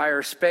occupy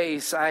our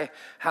space, I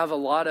have a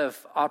lot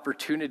of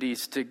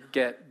opportunities to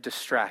get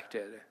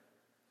distracted.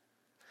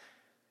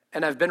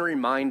 And I've been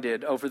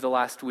reminded over the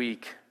last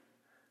week,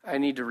 I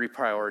need to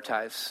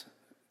reprioritize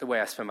the way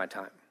I spend my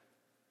time.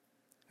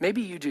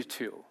 Maybe you do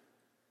too.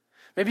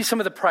 Maybe some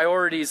of the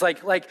priorities,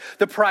 like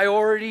the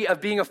priority of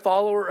being a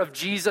follower of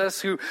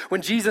Jesus, who,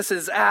 when Jesus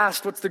is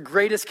asked, what's the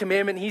greatest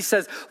commandment? He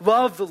says,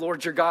 love the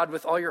Lord your God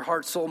with all your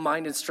heart, soul,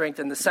 mind, and strength.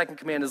 And the second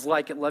command is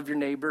like it, love your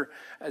neighbor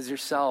as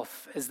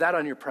yourself. Is that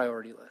on your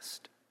priority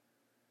list?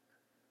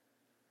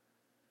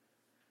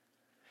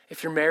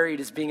 If you're married,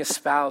 is being a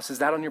spouse, is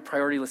that on your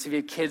priority list? If you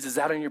have kids, is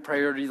that on your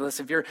priority list?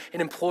 If you're an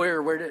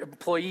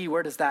employee,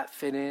 where does that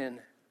fit in?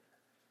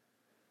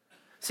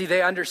 See,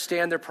 they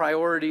understand their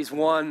priorities.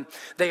 One,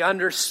 they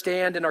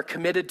understand and are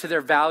committed to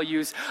their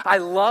values. I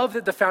love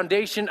that the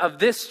foundation of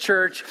this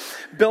church,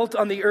 built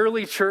on the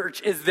early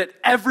church, is that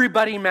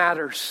everybody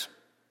matters.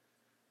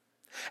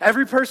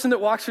 Every person that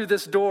walks through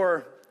this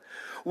door,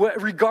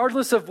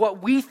 regardless of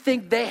what we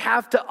think they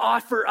have to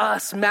offer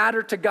us,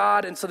 matter to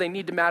God, and so they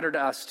need to matter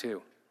to us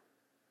too.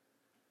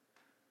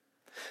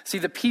 See,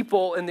 the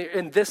people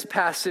in this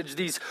passage,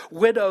 these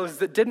widows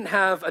that didn't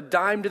have a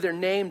dime to their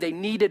name, they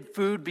needed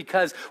food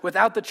because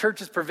without the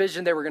church's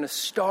provision, they were going to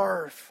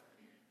starve.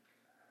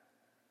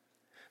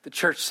 The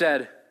church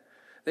said,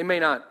 they may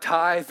not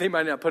tithe, they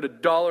might not put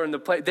 $1 in the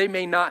plate, they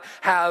may not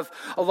have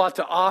a lot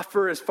to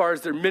offer as far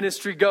as their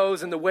ministry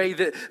goes and the way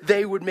that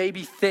they would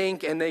maybe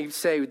think, and they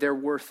say they're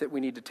worth it,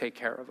 we need to take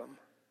care of them.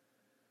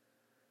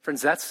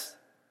 Friends, that's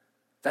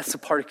the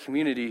part of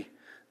community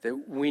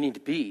that we need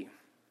to be.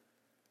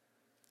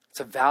 It's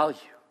a value.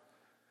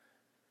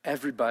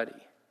 Everybody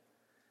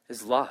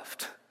is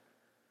loved.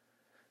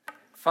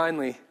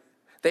 Finally,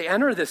 they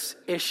enter this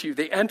issue,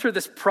 they enter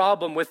this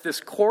problem with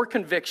this core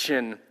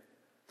conviction.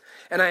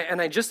 And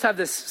I just have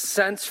this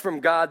sense from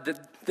God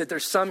that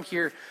there's some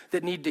here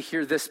that need to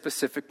hear this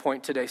specific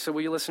point today. So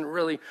will you listen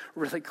really,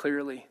 really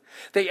clearly?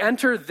 They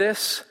enter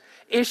this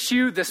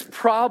issue, this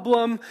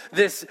problem,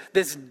 this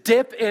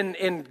dip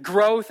in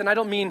growth, and I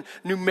don't mean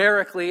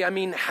numerically, I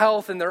mean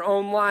health in their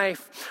own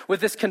life,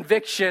 with this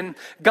conviction.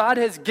 God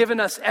has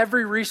given us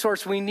every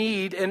resource we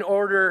need in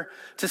order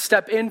to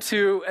step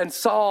into and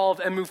solve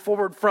and move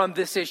forward from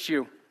this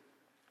issue. Do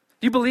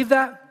you believe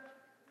that?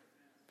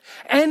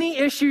 Any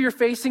issue you're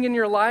facing in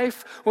your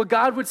life, what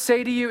God would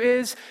say to you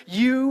is,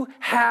 you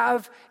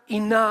have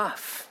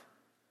enough.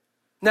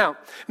 Now,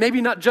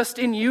 maybe not just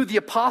in you, the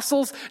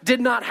apostles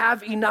did not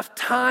have enough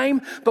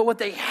time, but what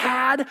they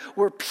had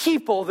were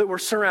people that were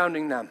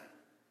surrounding them.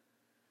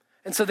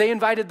 And so they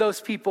invited those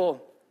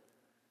people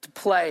to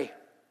play.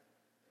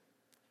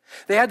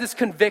 They had this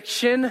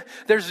conviction,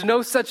 there's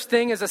no such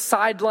thing as a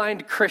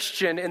sidelined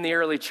Christian in the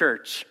early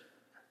church.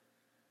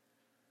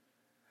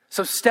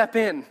 So step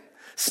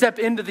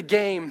into the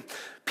game.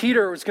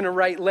 Peter was going to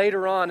write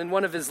later on in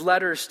one of his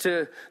letters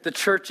to the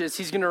churches,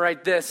 he's going to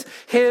write this: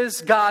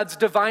 God's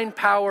divine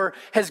power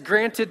has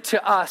granted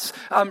to us,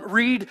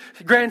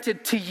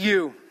 granted to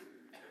you.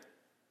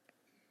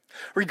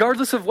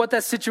 Regardless of what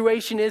that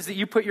situation is that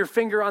you put your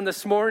finger on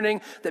this morning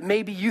that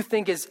maybe you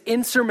think is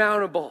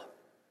insurmountable,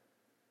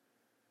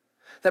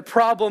 that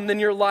problem in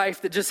your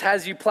life that just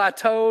has you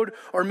plateaued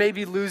or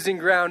maybe losing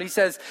ground. He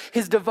says,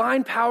 his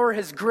divine power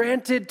has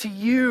granted to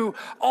you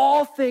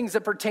all things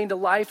that pertain to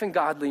life and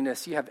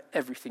godliness. You have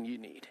everything you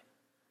need.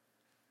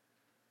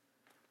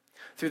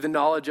 Through the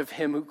knowledge of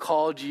him who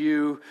called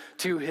you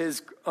to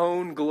his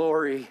own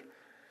glory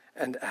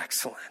and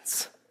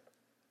excellence.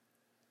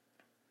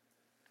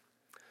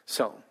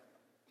 So,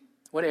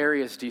 what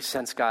areas do you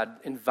sense God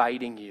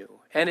inviting you?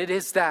 And it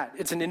is that.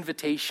 It's an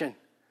invitation.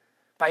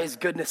 By his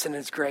goodness and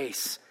his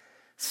grace,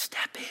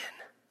 step in.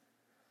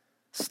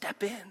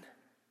 Step in.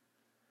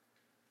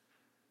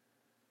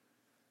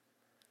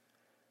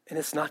 And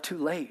it's not too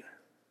late.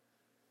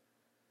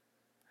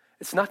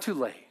 It's not too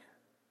late.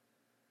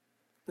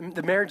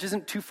 The marriage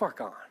isn't too far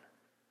gone.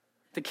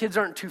 The kids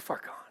aren't too far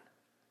gone.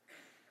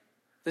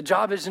 The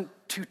job isn't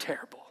too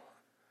terrible.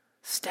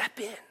 Step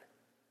in.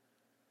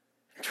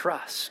 And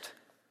trust.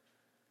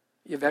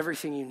 You have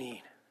everything you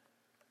need.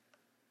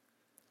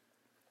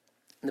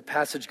 And the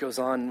passage goes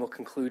on, and we'll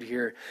conclude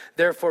here.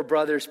 Therefore,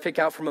 brothers, pick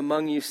out from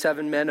among you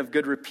 7 men of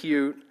good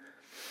repute.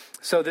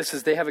 So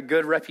they have a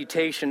good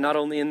reputation, not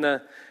only in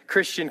the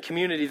Christian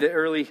community, the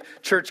early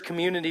church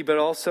community, but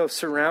also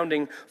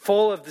surrounding,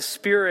 full of the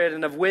Spirit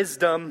and of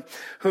wisdom,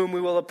 whom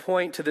we will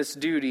appoint to this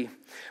duty.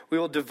 We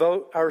will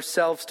devote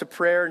ourselves to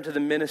prayer and to the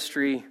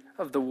ministry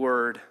of the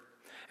word.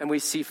 And we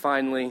see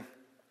finally,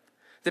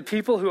 the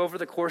people who over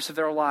the course of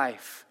their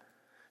life,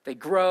 they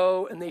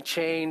grow and they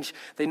change.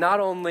 They not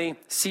only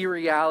see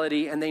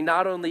reality and they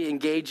not only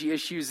engage the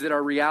issues that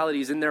are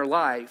realities in their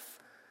life,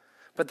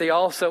 but they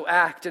also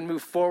act and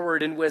move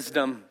forward in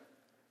wisdom.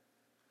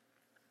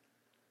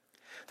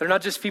 They're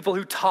not just people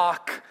who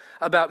talk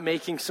about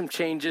making some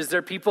changes.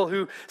 They're people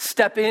who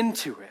step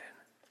into it.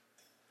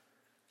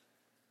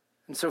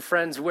 And so,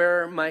 friends,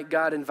 where might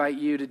God invite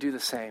you to do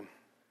the same?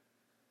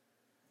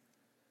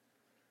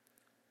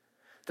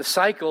 The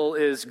cycle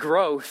is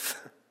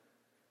growth,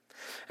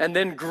 and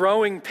then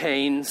growing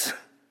pains,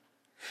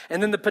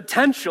 and then the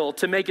potential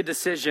to make a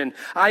decision,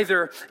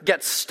 either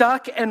get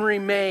stuck and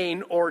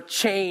remain or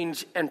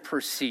change and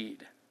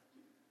proceed.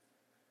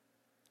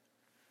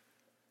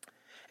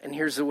 And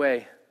here's the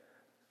way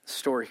the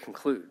story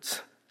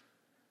concludes.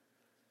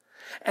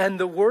 And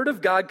the word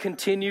of God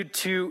continued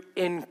to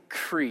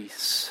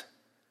increase.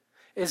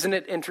 Isn't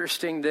it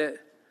interesting that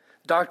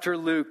Dr.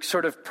 Luke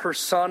sort of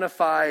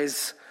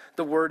personifies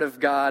the word of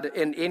God,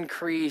 and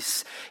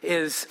increase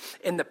is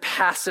in the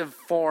passive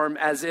form,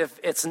 as if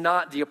it's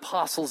not the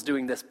apostles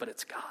doing this, but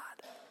it's God.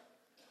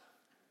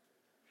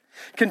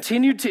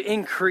 Continued to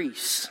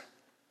increase.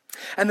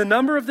 And the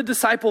number of the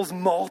disciples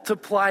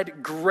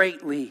multiplied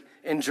greatly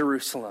in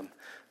Jerusalem.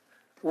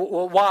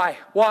 Well, why?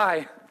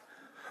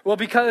 Well,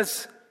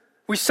 because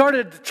we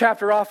started the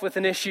chapter off with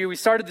an issue. We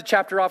started the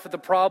chapter off with a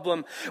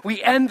problem.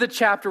 We end the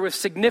chapter with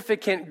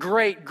significant,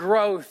 great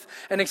growth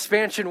and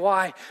expansion.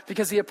 Why?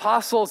 Because the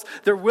apostles,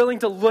 they're willing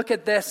to look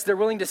at this. They're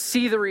willing to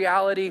see the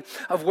reality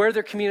of where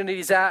their community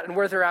is at and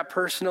where they're at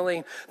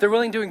personally. They're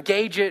willing to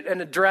engage it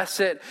and address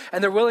it.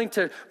 And they're willing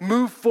to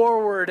move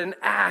forward and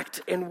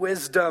act in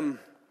wisdom.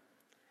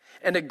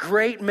 And a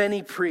great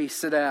many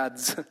priests, it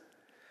adds,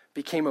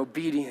 became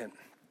obedient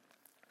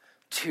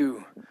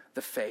to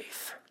the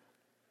faith.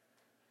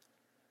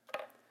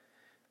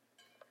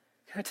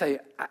 Can I tell you,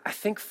 I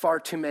think far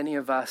too many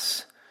of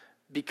us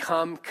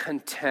become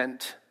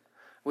content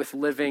with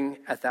living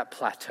at that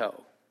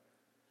plateau.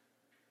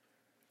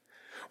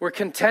 We're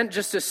content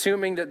just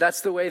assuming that that's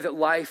the way that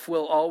life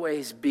will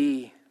always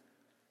be.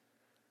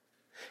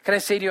 Can I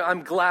say to you,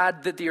 I'm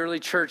glad that the early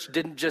church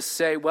didn't just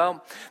say,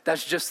 well,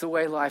 that's just the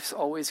way life's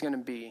always going to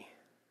be.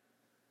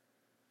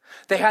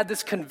 They had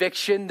this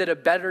conviction that a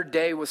better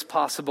day was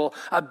possible,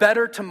 a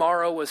better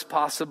tomorrow was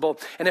possible.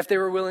 And if they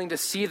were willing to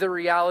see the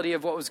reality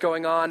of what was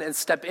going on and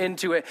step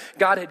into it,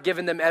 God had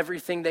given them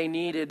everything they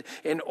needed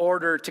in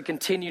order to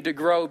continue to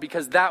grow,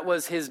 because that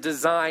was his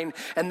design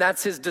and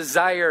that's his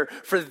desire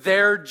for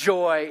their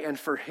joy and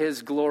for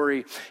his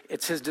glory.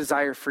 It's his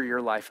desire for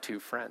your life too,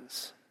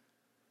 friends.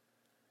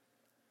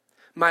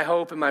 My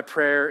hope and my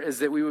prayer is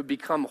that we would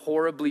become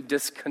horribly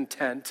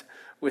discontent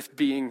with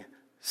being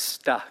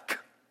stuck.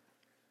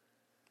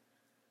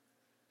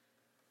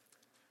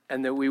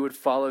 And that we would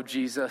follow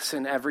Jesus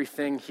in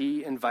everything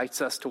he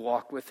invites us to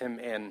walk with him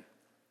in.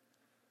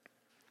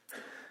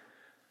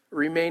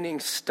 Remaining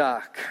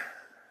stuck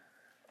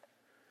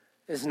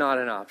is not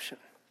an option.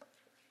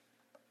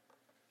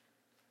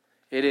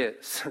 It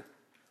is.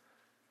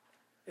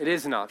 It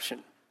is an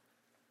option.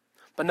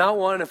 But not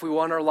one if we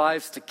want our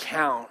lives to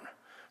count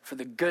for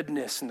the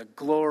goodness and the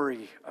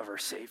glory of our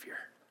Savior.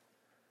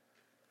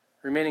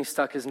 Remaining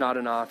stuck is not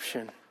an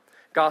option.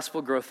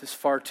 Gospel growth is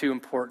far too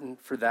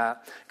important for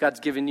that. God's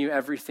given you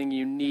everything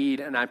you need,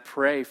 and I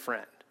pray,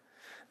 friend,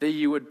 that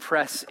you would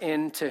press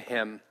into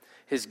him,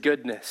 his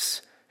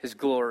goodness, his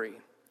glory,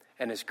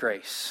 and his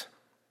grace.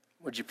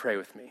 Would you pray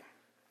with me?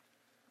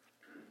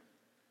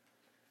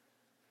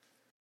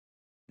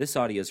 This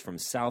audio is from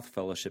South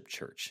Fellowship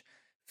Church.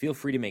 Feel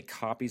free to make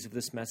copies of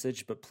this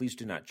message, but please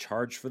do not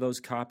charge for those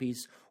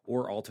copies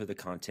or alter the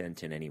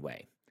content in any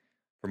way.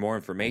 For more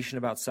information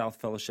about South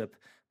Fellowship,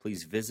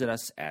 please visit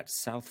us at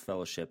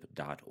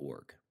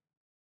southfellowship.org.